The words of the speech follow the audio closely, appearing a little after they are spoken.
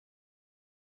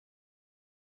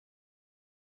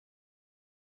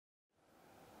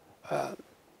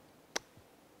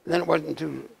Then it wasn't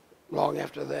too long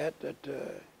after that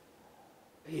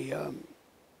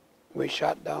we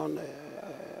shot down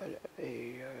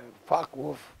a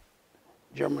Focke-Wulf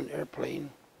German airplane,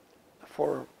 a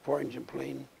four-engine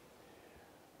plane,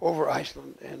 over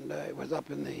Iceland, and it was up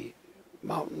in the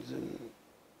mountains and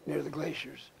near the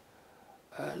glaciers.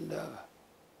 And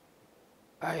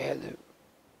I had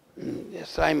the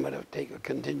assignment of take a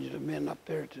contingent of men up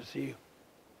there to see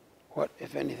what,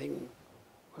 if anything,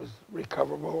 was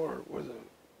recoverable or were the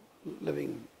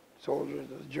living soldiers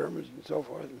of the Germans and so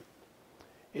forth. And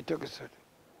it took us a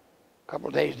couple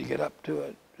of days to get up to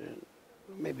it,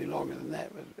 maybe longer than that.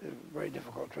 It was very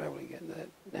difficult traveling in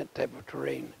that type of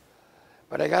terrain.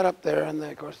 But I got up there, and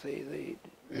of course the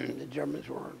Germans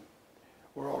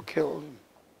were all killed,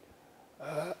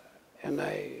 and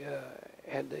I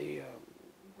had the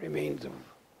remains of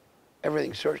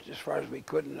everything searched as far as we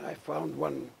could, and I found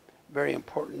one very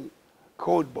important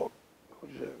code book,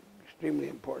 which was extremely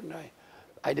important.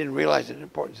 I didn't realize its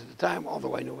importance at the time,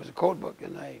 although I knew it was a code book,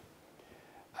 and I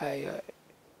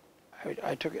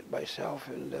took it myself,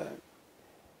 and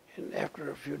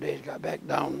after a few days got back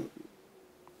down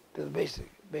to the base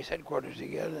headquarters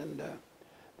again, and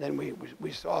then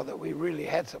we saw that we really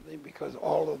had something, because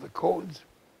all of the codes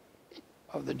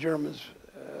of the Germans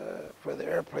for the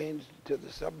airplanes to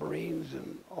the submarines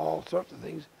and all sorts of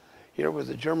things, here was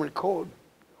the German code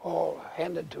all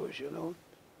handed to us, you know.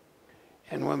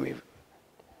 And when we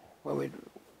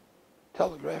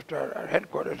telegraphed our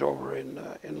headquarters over in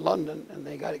London, and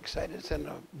they got excited, sent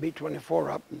a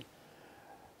B-24 up and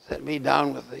sent me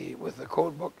down with the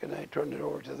code book, and I turned it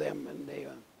over to them, and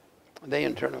they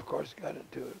in turn, of course, got it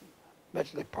to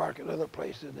Bletchley Park and other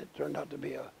places, and it turned out to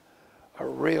be a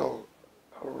real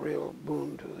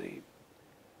boon to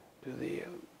the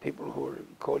people who were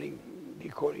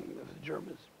decoding of the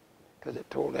Germans, because it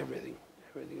told everything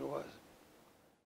it was.